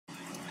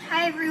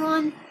Hi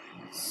everyone.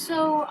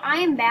 So I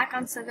am back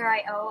on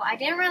Slither.io. I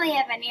didn't really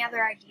have any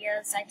other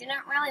ideas. I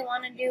didn't really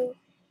want to do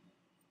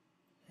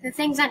the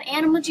things on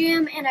Animal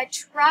Jam, and I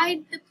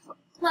tried the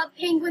Club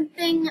Penguin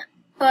thing,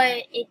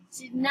 but it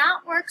did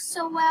not work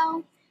so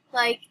well.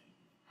 Like,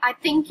 I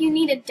think you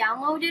need to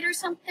download it or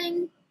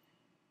something.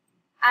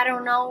 I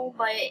don't know,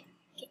 but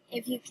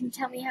if you can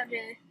tell me how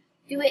to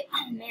do it,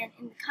 oh man,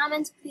 in the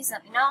comments, please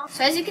let me know.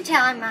 So as you can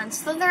tell, I'm on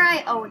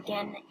Slither.io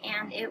again,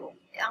 and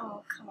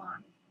oh, come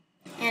on.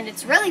 And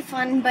it's really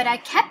fun, but I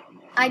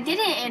did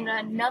it in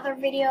another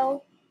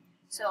video,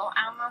 so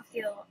I don't know if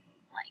you'll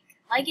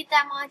like it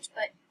that much,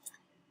 but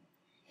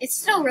it's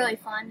still really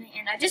fun,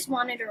 and I just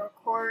wanted to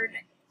record,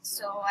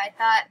 so I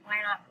thought,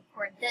 why not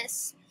record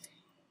this?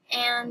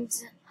 And,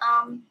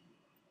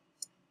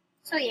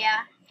 so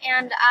yeah,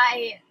 and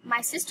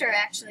my sister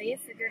actually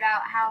figured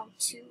out how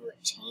to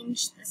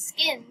change the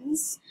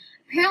skins.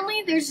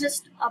 Apparently there's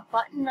just a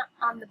button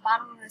on the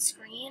bottom of the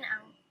screen.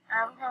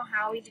 I don't know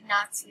how we did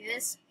not see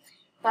this,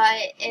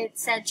 but it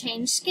said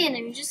change skin,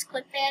 and you just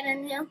click that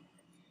and, you know,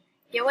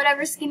 get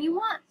whatever skin you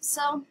want.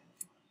 So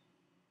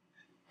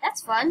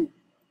that's fun.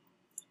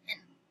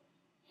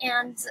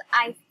 And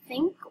I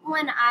think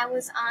when I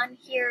was on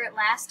here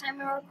last time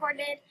I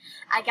recorded,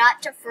 I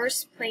got to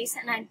first place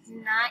and I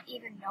did not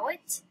even know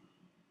it.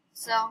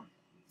 So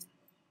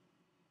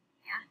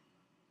yeah.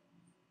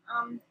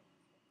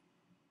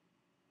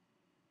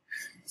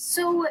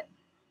 So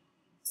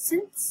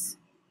since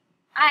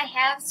I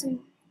have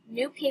some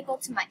new people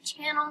to my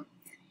channel,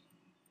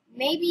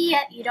 maybe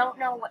you don't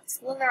know what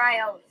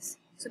Slither.io is.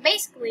 So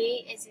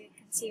basically, as you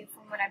can see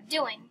from what I'm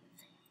doing,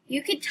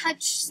 you could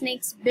touch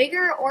snakes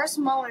bigger or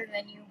smaller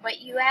than you,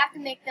 but you have to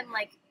make them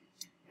like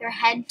their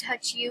head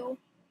touch you,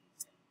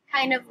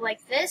 kind of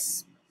like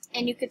this,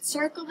 and you could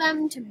circle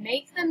them to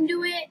make them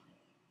do it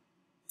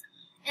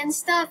and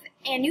stuff,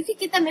 and you could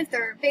get them if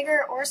they're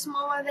bigger or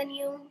smaller than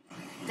you.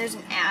 There's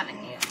an ad,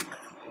 and you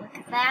look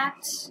at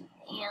that,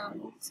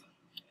 and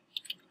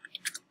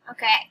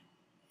okay.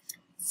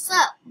 So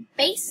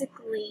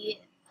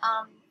basically,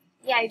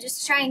 yeah, you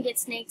just try and get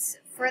snakes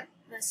for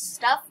the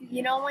stuff.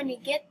 You know, when you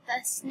get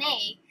the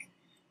snake,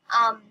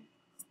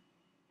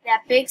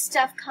 that big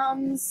stuff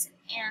comes,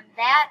 and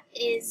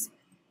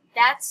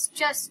that's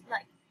just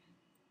like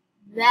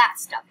that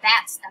stuff.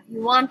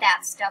 You want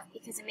that stuff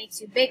because it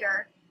makes you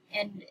bigger,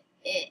 and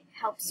it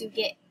helps you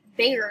get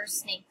bigger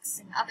snakes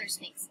and other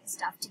snakes and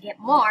stuff to get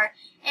more.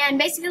 And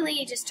basically,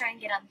 you just try and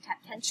get on the top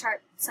 10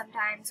 chart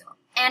sometimes,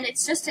 and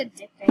it's just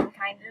addicting,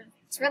 kind of.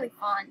 It's really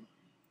fun.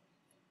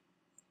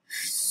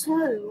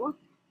 So,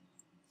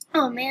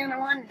 oh man, I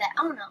wanted that.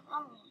 Oh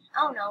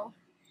no.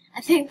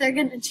 I think they're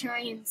gonna try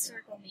and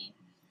circle me.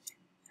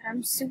 But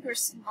I'm super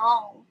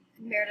small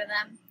compared to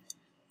them.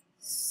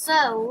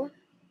 So,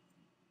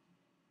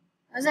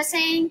 what was I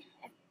saying?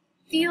 I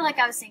feel like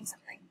I was saying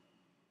something.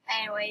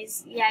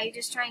 Anyways, yeah, you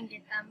just try and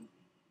get them.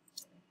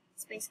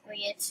 That's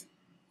basically it.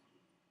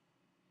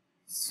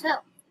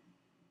 So,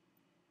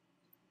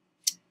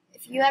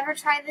 if you ever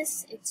try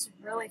this, it's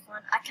really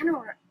fun. I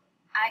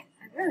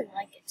really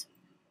like it.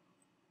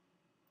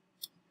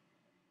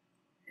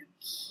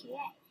 Okay.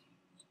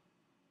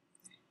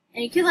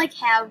 And you can like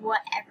have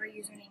whatever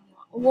username you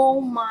want. Oh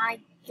my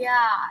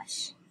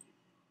gosh.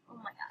 Oh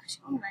my gosh.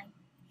 Oh my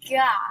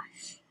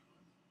gosh.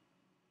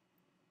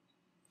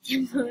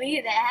 Can't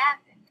believe that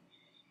happened.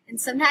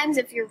 And sometimes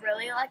if you're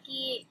really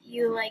lucky,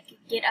 you like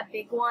get a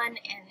big one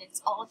and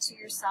it's all to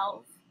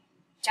yourself,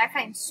 which I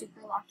find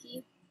super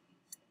lucky.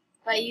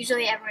 But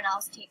usually everyone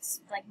else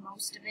takes like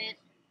most of it.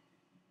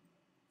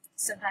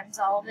 Sometimes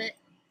all of it.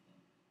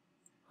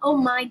 Oh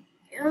my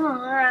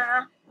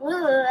god.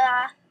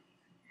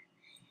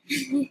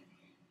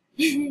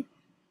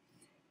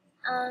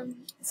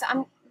 So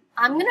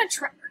I'm gonna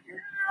try.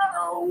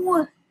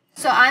 No.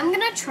 So I'm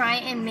gonna try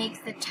and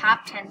make the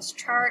top 10s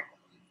chart,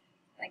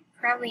 like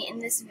probably in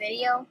this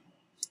video.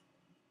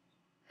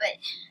 But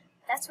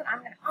that's what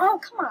I'm gonna. Oh,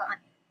 come on.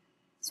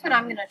 That's what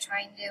I'm gonna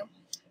try and do.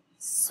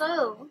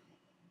 So.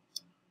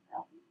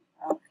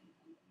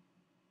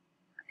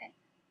 Okay.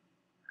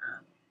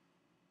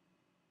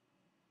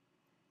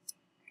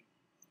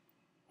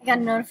 I got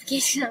a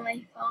notification on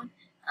my phone.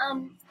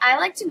 I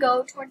like to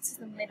go towards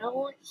the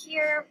middle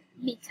here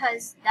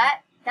because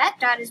that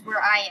dot is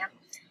where I am.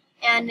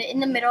 And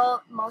in the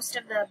middle, most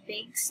of the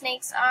big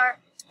snakes are,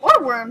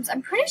 or worms.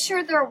 I'm pretty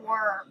sure they're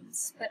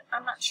worms, but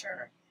I'm not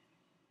sure.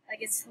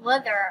 Like it's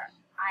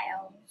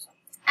Slither.io, so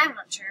I'm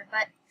not sure,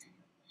 but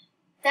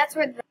that's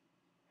where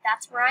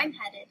I'm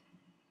headed.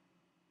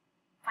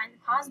 Find the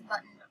pause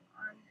button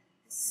on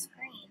the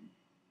screen.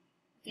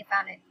 Okay,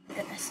 found it.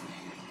 Goodness.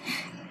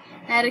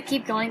 I had to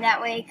keep going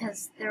that way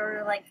because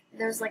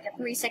there's like a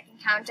 3-second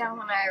countdown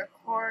when I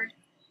record,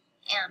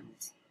 and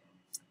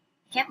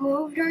I can't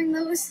move during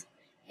those,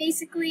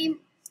 basically.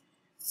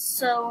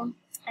 So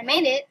I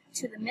made it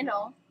to the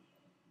middle,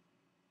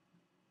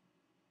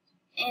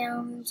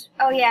 and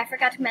oh yeah, I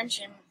forgot to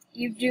mention,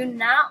 you do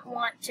not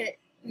want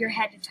your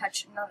head to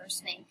touch another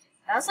snake.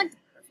 That was like the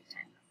perfect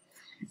time.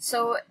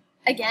 So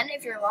again,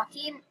 if you're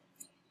lucky,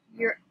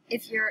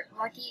 if you're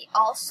lucky,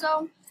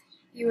 also,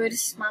 you would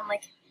spawn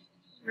like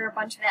where a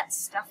bunch of that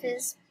stuff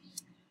is,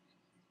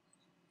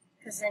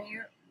 because then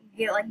you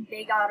get like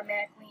big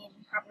automatically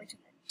and probably to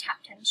the top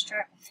 10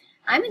 chart.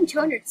 I'm in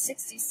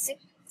 26th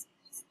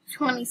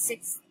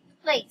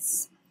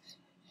place,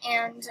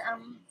 and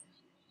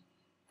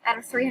out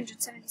of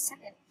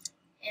 372nd,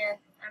 and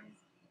I'm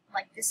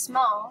like this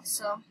small,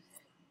 so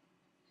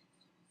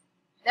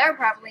they're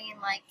probably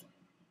in like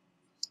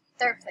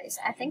 3rd place.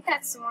 I think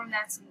that's the one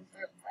that's in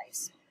 3rd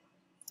place,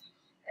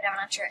 but I'm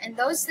not sure. And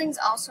those things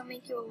also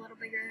make you a little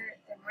bigger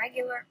than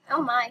regular.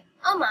 Oh my,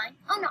 oh my,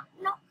 oh no,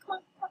 no, come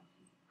on, come on.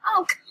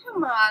 Oh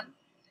come on.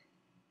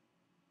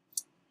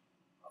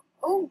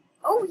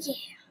 Oh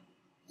yeah,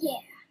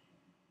 yeah.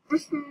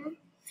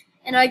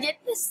 And I get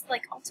this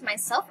like all to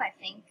myself, I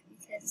think,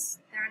 because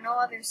there are no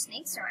other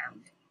snakes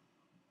around.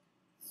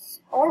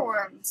 Or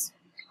worms.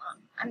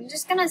 I'm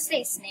just gonna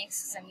say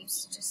snakes because I'm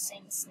used to just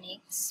saying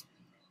snakes.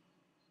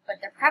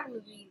 But they're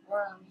probably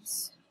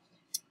worms.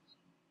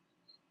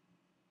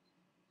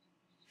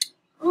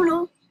 Oh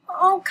no.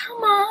 Oh,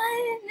 come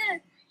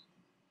on!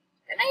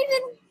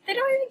 They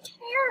don't even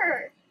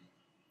care.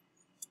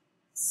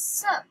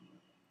 So,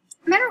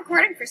 I've been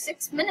recording for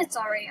 6 minutes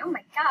already. Oh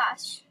my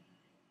gosh.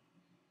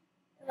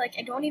 Like,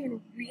 I don't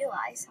even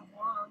realize how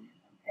long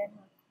I've been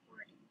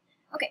recording.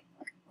 Okay.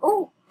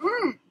 Oh,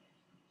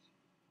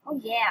 Oh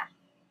yeah.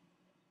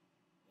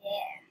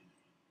 Yeah.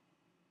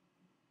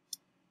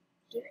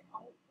 Give it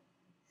all.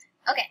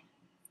 Okay.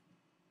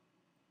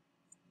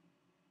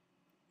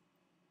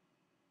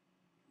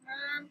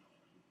 I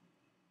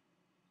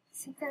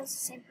think that was the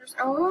same person.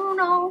 Oh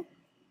no.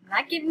 I'm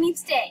not giving you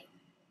today.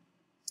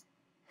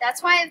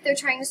 That's why if they're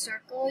trying to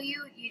circle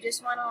you, you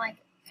just want to like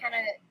kind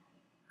of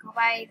go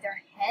by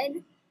their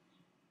head.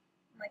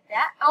 Like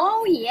that.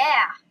 Oh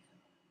yeah.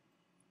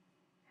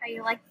 How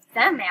you like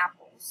them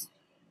apples?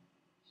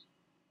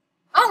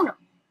 Oh no.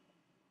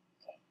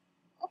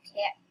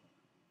 Okay.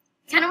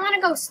 Kind of want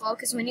to go slow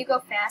because when you go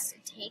fast,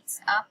 it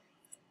takes up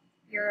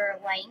your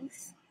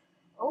length.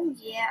 Oh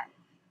yeah.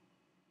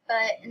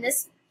 But in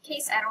this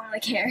case, I don't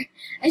really care.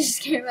 I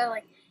just care about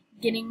like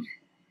getting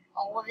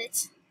all of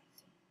it.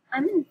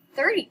 I'm in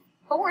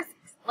 34th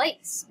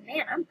place.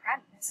 Man, I'm proud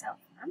of myself.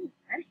 I'm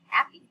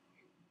happy.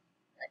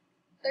 Like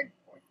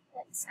 34th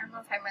place. I don't know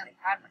if I'm really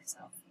proud of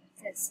myself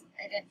because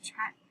I didn't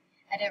try.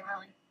 I didn't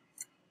really.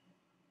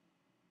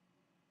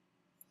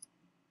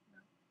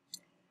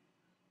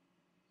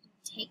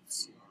 Take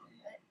too long,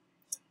 but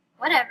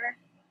whatever.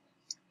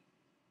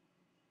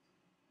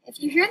 If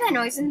you hear that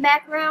noise in the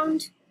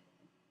background,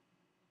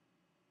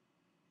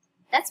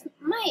 that's the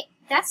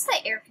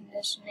air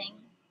conditioning.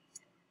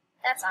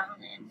 That's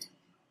on end.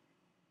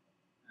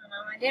 I don't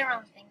know, I didn't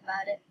really think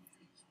about it.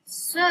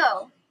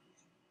 So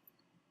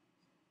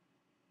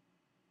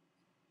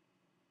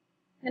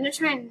I'm gonna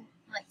try and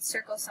like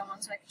circle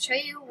someone so I can show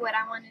you what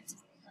I wanted to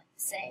like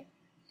say.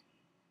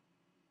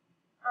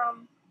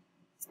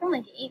 It's been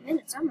like 8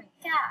 minutes. Oh my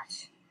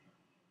gosh.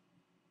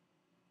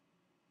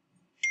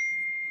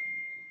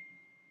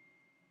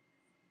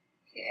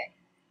 Okay.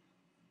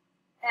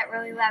 That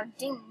really loud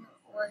ding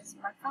was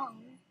my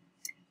phone.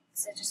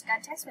 So I just got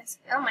a text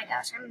message. Oh my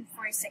gosh, I'm in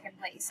 42nd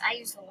place. I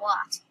used a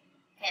lot.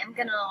 Okay, I'm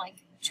gonna like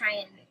try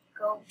and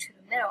go to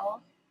the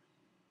middle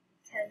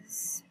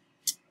because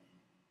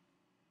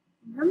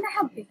remember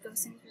how big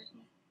those things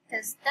were?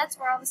 Because that's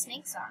where all the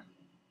snakes are.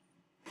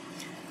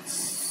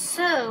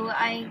 So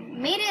I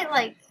made it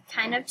like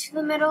kind of to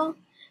the middle,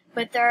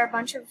 but there are a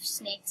bunch of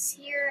snakes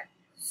here,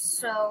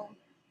 so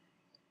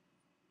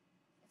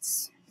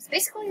it's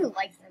basically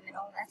like the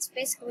middle. That's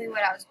basically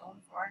what I was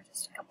going for,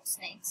 just a couple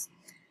snakes.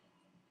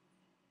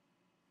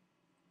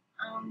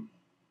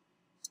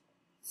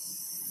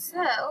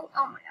 So,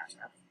 oh my gosh,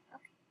 okay.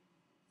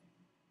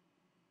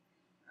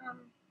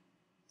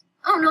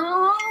 Oh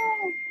no!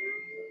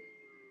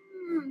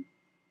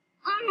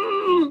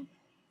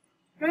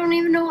 I don't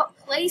even know what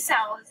place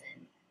I was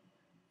in.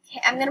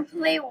 Okay, I'm gonna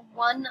play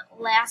one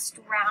last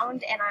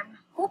round, and I'm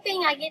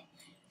hoping I get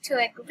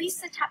to at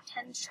least the top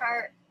 10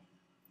 chart.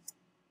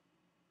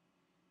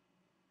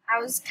 I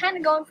was kind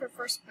of going for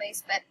 1st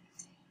place, but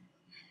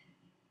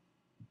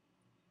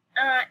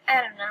I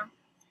don't know.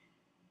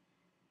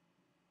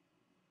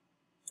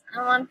 I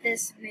don't want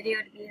this video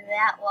to be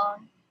that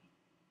long.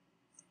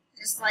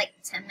 Just like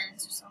 10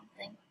 minutes or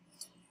something.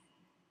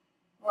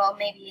 Well,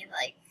 maybe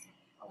like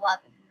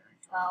 11 or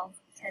 12,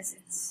 because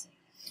it's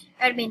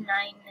gotta be 9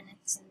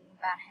 minutes and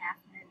about half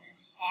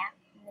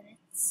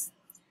minutes.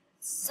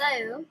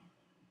 So,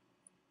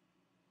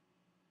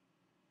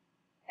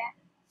 back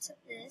to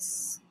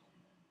this.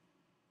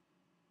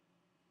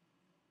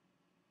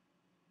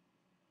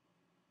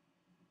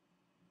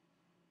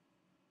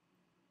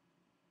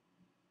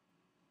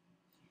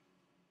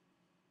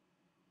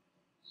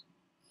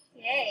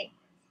 Okay.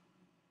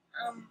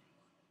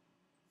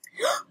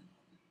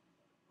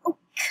 Oh,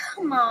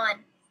 come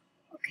on.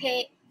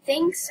 Okay,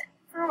 thanks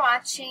for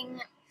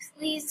watching.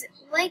 Please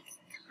like,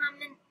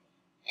 comment,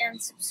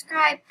 and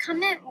subscribe.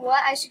 Comment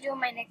what I should do in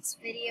my next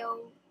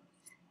video.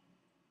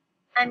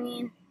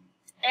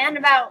 And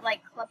about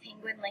like Club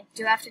Penguin, like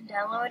do I have to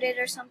download it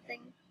or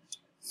something?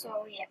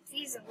 So yeah,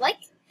 please like,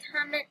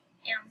 comment,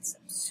 and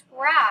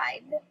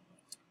subscribe.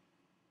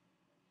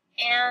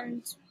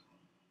 And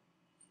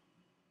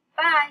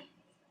bye.